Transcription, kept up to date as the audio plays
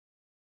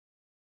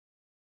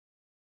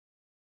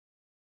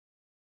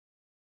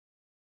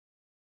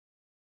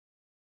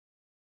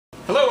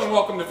Hello and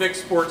welcome to Vic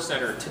Sports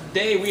Center.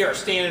 Today we are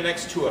standing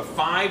next to a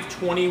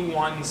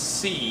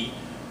 521c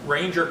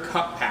Ranger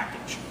Cup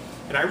package.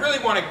 And I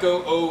really want to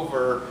go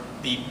over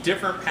the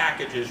different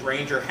packages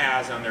Ranger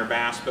has on their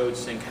bass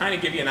boats and kind of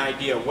give you an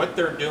idea of what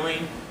they're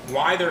doing,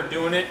 why they're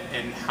doing it,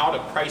 and how to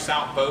price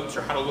out boats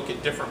or how to look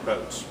at different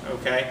boats,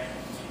 okay?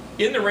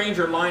 In the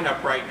Ranger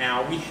lineup right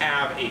now, we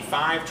have a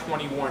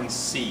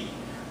 521c,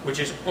 which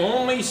is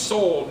only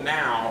sold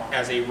now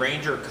as a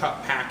Ranger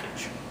Cup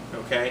package,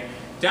 okay?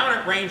 Down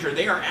at Ranger,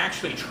 they are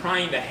actually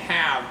trying to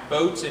have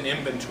boats in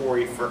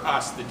inventory for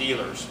us, the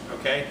dealers,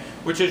 okay?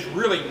 Which has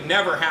really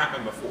never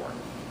happened before.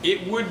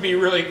 It would be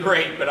really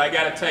great, but I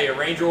gotta tell you,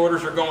 Ranger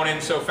orders are going in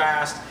so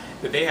fast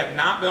that they have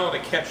not been able to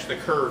catch the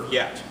curve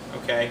yet,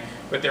 okay?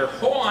 But their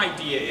whole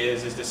idea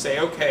is to say,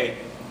 okay,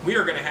 we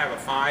are gonna have a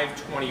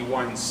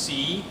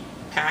 521c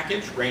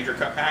package, Ranger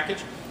Cup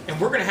package,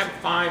 and we're gonna have a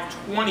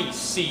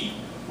 520c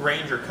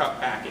Ranger Cup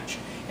package.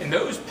 And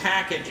those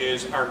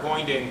packages are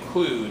going to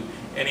include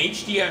an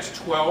HDS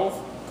 12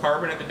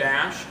 carbon at the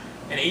dash,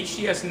 an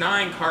HDS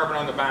 9 carbon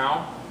on the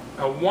bow,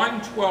 a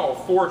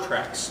 112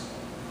 Fortrex.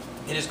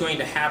 It is going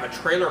to have a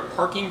trailer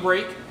parking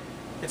brake.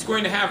 It's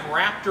going to have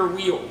Raptor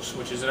wheels,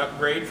 which is an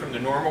upgrade from the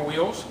normal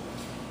wheels.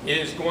 It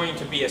is going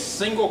to be a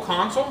single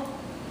console.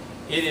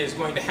 It is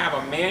going to have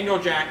a manual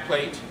jack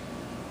plate,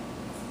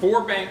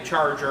 4-bank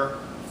charger,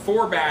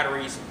 4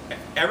 batteries,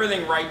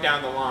 everything right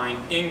down the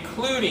line,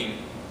 including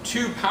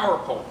 2 power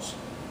poles,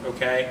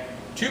 okay?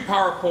 2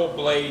 power pole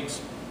blades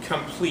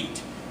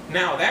complete.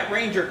 Now that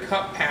Ranger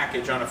Cup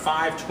package on a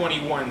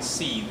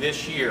 521c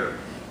this year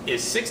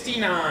is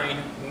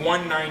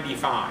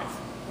 $69,195,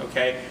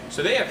 okay?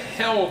 So they have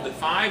held the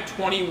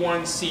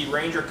 521c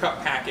Ranger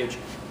Cup package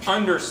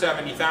under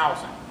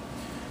 $70,000.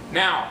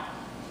 Now,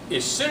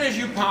 as soon as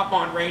you pop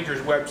on Ranger's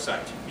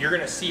website, you're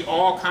gonna see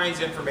all kinds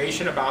of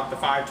information about the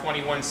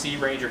 521c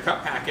Ranger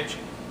Cup package.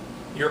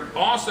 You're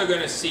also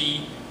gonna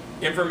see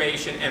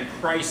information and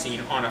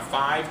pricing on a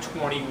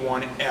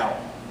 521L.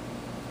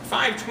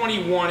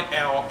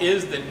 521L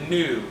is the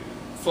new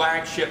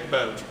flagship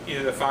boat,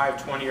 either the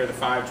 520 or the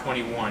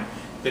 521.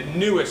 The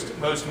newest,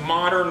 most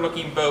modern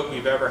looking boat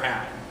we've ever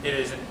had. It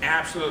is an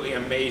absolutely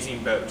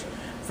amazing boat.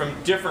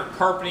 From different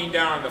carpeting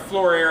down on the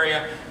floor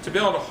area to be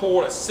able to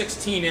hold a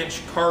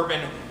 16-inch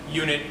carbon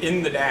unit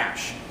in the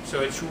dash.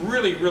 So it's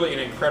really, really an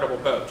incredible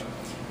boat.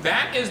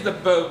 That is the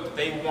boat that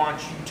they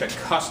want you to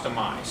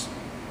customize,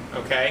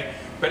 okay?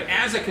 But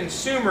as a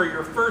consumer,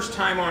 your first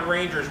time on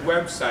Ranger's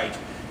website,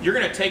 you're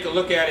going to take a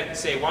look at it and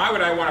say, why would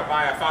I want to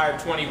buy a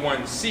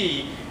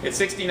 521c at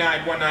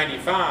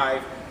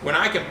 $69,195 when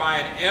I can buy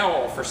an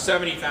L for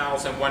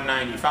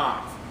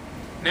 $70,195?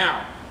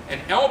 Now,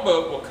 an L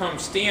boat will come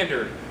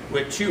standard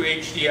with 2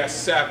 HDS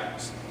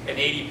 7s, an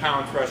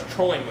 80-pound thrust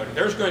trolling motor.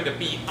 There's going to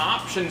be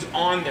options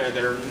on there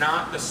that are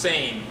not the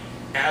same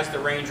as the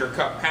Ranger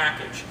Cup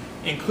package,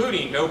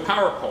 including no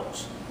power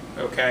poles,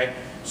 okay?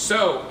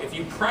 So if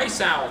you price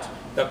out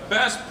the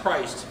best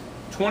priced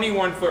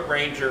 21-foot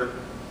Ranger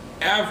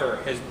ever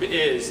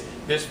is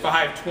this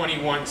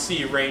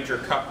 521c Ranger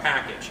Cup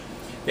package.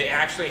 They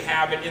actually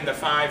have it in the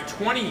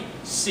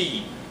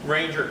 520c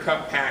Ranger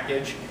Cup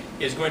package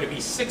is going to be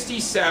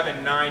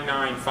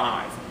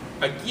 $67,995.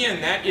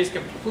 Again, that is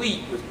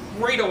complete with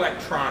great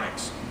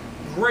electronics,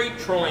 great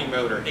trolling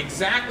motor,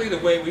 exactly the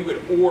way we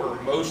would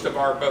order most of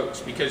our boats,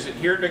 because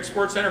here at Vic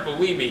Sports Center,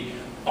 believe me,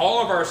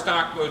 all of our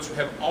stock boats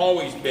have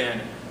always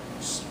been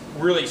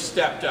really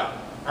stepped up.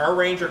 Our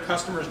Ranger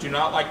customers do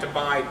not like to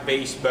buy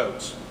base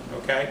boats,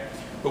 okay?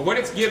 But what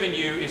it's given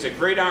you is a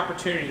great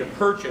opportunity to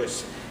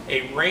purchase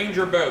a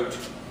Ranger boat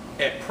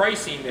at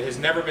pricing that has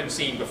never been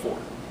seen before,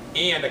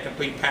 and a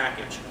complete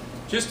package.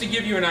 Just to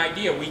give you an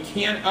idea, we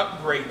can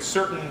upgrade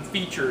certain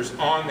features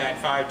on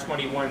that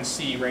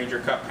 521c Ranger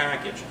Cup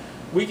package.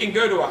 We can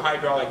go to a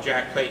hydraulic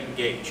jack plate and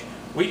gauge.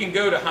 We can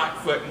go to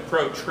hot foot and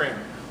pro trim.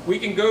 We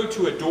can go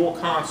to a dual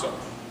console.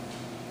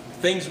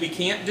 Things we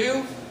can't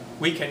do,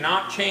 we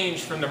cannot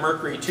change from the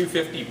Mercury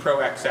 250 Pro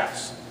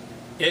XS.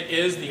 It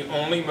is the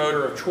only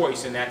motor of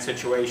choice in that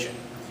situation.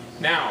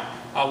 Now,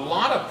 a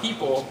lot of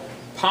people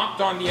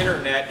popped on the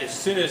internet as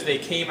soon as they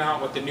came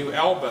out with the new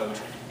L boat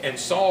and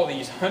saw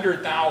these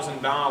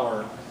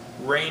 $100,000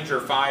 Ranger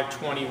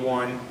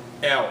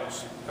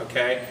 521Ls,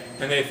 okay?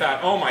 And they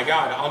thought, oh my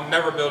God, I'll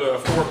never be able to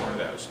afford one of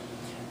those.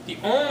 The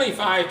only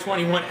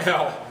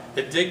 521L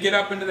that did get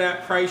up into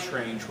that price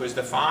range was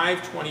the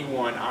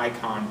 521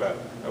 Icon boat,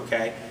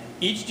 okay?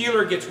 Each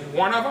dealer gets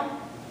one of them,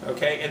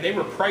 okay, and they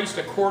were priced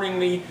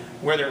accordingly,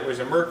 whether it was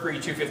a Mercury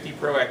 250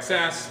 Pro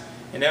XS,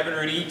 an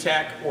Evinrude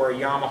E-Tech, or a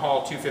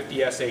Yamaha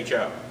 250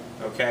 SHO,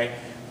 okay?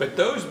 But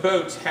those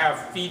boats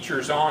have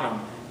features on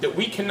them that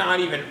we cannot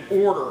even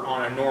order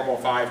on a normal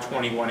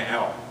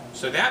 521L.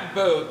 So that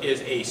boat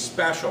is a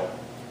special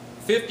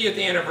 50th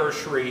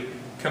anniversary,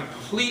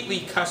 completely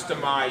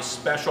customized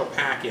special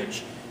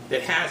package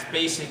that has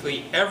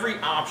basically every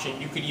option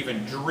you could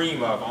even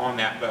dream of on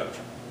that boat,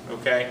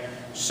 okay?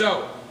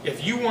 So,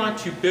 if you want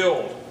to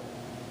build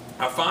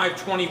a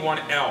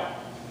 521L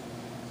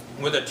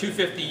with a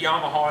 250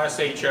 Yamaha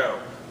SHO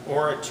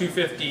or a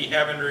 250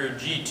 Evinrude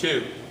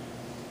G2.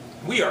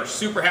 We are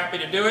super happy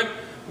to do it.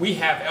 We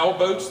have L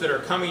boats that are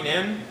coming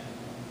in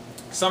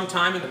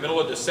sometime in the middle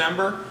of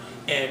December,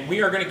 and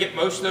we are going to get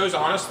most of those,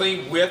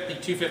 honestly, with the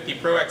 250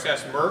 Pro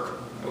XS Merc,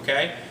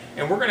 okay?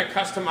 And we're going to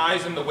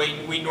customize them the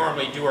way we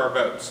normally do our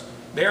boats.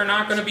 They are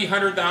not going to be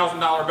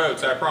 $100,000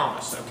 boats, I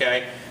promise,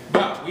 okay?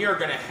 But we are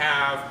going to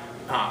have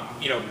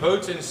you know,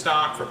 boats in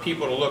stock for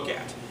people to look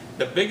at.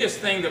 The biggest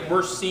thing that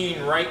we're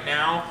seeing right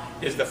now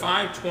is the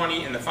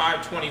 520 and the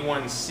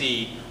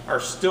 521c are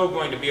still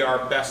going to be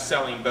our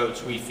best-selling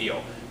boats, we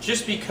feel,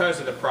 just because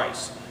of the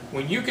price.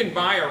 When you can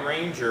buy a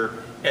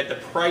Ranger at the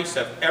price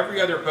of every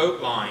other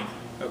boat line,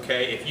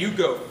 okay, if you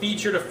go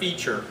feature to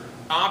feature,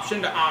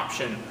 option to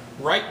option,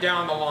 right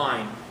down the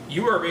line,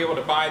 you are able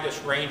to buy this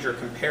Ranger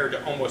compared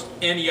to almost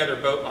any other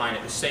boat line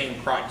at the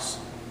same price.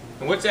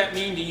 And what's that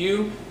mean to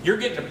you? You're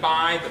getting to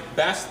buy the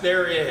best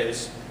there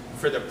is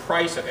for the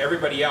price of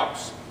everybody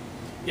else.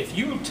 If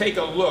you take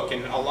a look,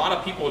 and a lot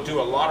of people do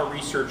a lot of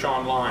research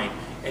online,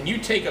 and you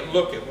take a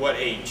look at what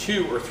a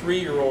 2 or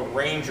 3-year-old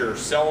Ranger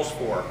sells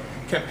for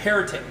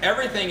compared to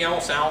everything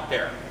else out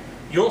there,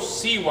 you'll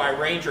see why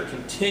Ranger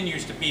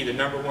continues to be the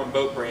 #1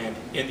 boat brand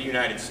in the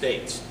United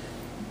States.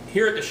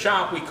 Here at the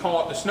shop, we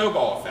call it the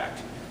snowball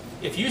effect.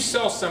 If you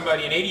sell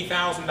somebody an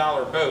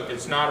 $80,000 boat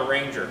that's not a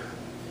Ranger,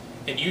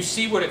 and you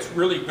see what it's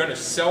really going to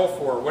sell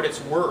for, what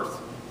it's worth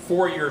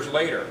 4 years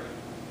later,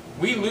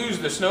 we lose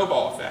the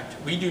snowball effect.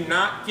 We do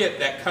not get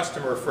that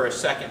customer for a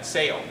second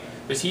sale,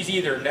 because he's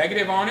either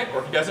negative on it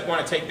or he doesn't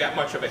want to take that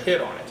much of a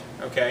hit on it,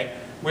 okay?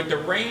 With the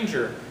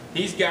Ranger,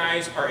 these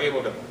guys are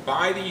able to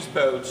buy these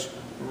boats,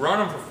 run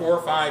them for 4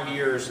 or 5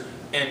 years,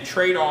 and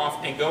trade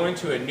off and go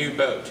into a new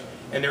boat.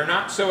 And they're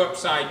not so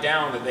upside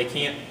down that they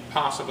can't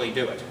possibly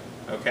do it,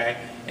 okay?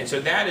 And so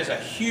that is a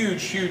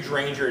huge, huge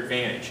Ranger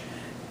advantage.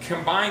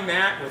 Combine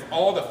that with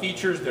all the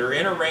features that are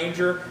in a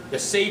Ranger, the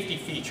safety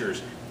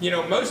features. You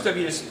know, most of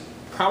you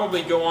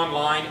probably go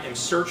online and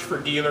search for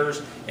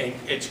dealers, and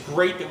it's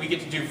great that we get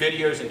to do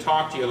videos and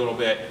talk to you a little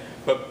bit,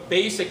 but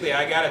basically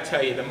I got to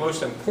tell you, the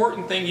most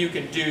important thing you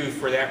can do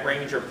for that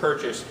Ranger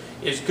purchase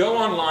is go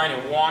online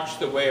and watch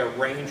the way a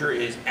Ranger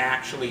is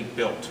actually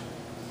built,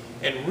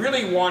 and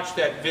really watch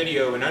that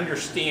video and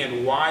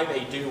understand why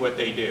they do what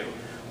they do.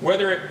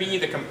 Whether it be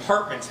the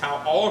compartments,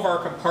 how all of our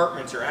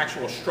compartments are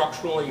actual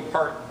structurally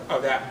part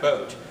of that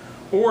boat,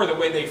 or the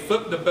way they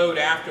flip the boat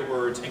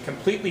afterwards and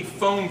completely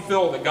foam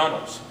fill the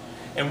gunnels.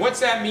 And what's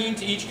that mean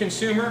to each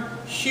consumer?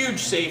 Huge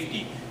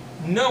safety,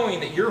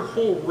 knowing that your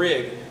whole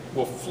rig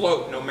will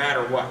float no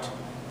matter what.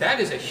 That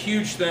is a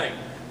huge thing.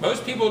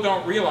 Most people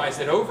don't realize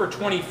that over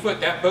 20 foot,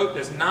 that boat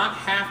does not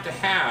have to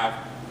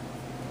have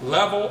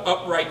level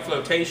upright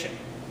flotation,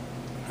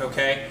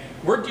 okay?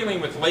 We're dealing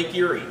with Lake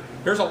Erie.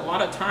 There's a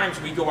lot of times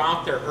we go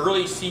out there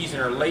early season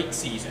or late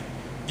season.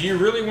 Do you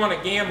really want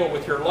to gamble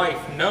with your life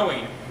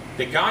knowing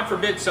that God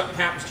forbid something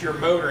happens to your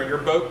motor and your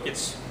boat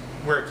gets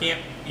where it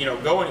can't, you know,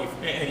 go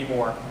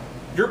anymore?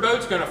 Your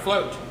boat's going to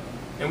float.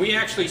 And we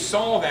actually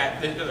saw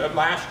that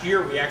last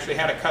year. We actually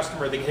had a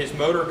customer that his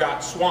motor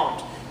got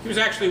swamped. He was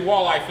actually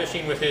walleye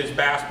fishing with his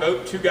bass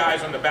boat, 2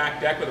 guys on the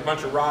back deck with a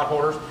bunch of rod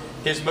holders.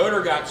 His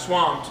motor got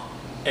swamped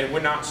and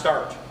would not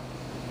start.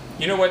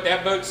 You know what?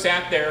 That boat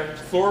sat there, the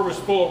floor was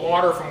full of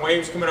water from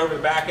waves coming over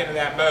the back end of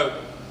that boat,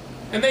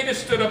 and they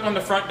just stood up on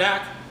the front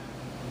deck,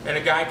 and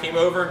a guy came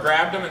over and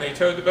grabbed them and they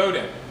towed the boat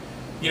in.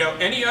 You know,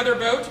 any other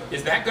boat,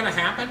 is that going to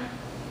happen?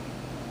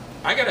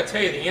 I got to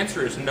tell you, the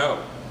answer is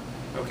no,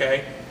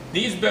 okay?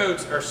 These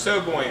boats are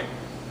so buoyant,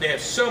 they have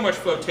so much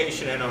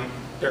flotation in them,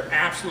 they're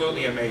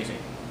absolutely amazing,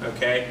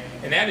 okay?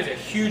 And that is a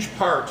huge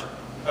part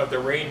of the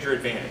Ranger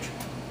advantage.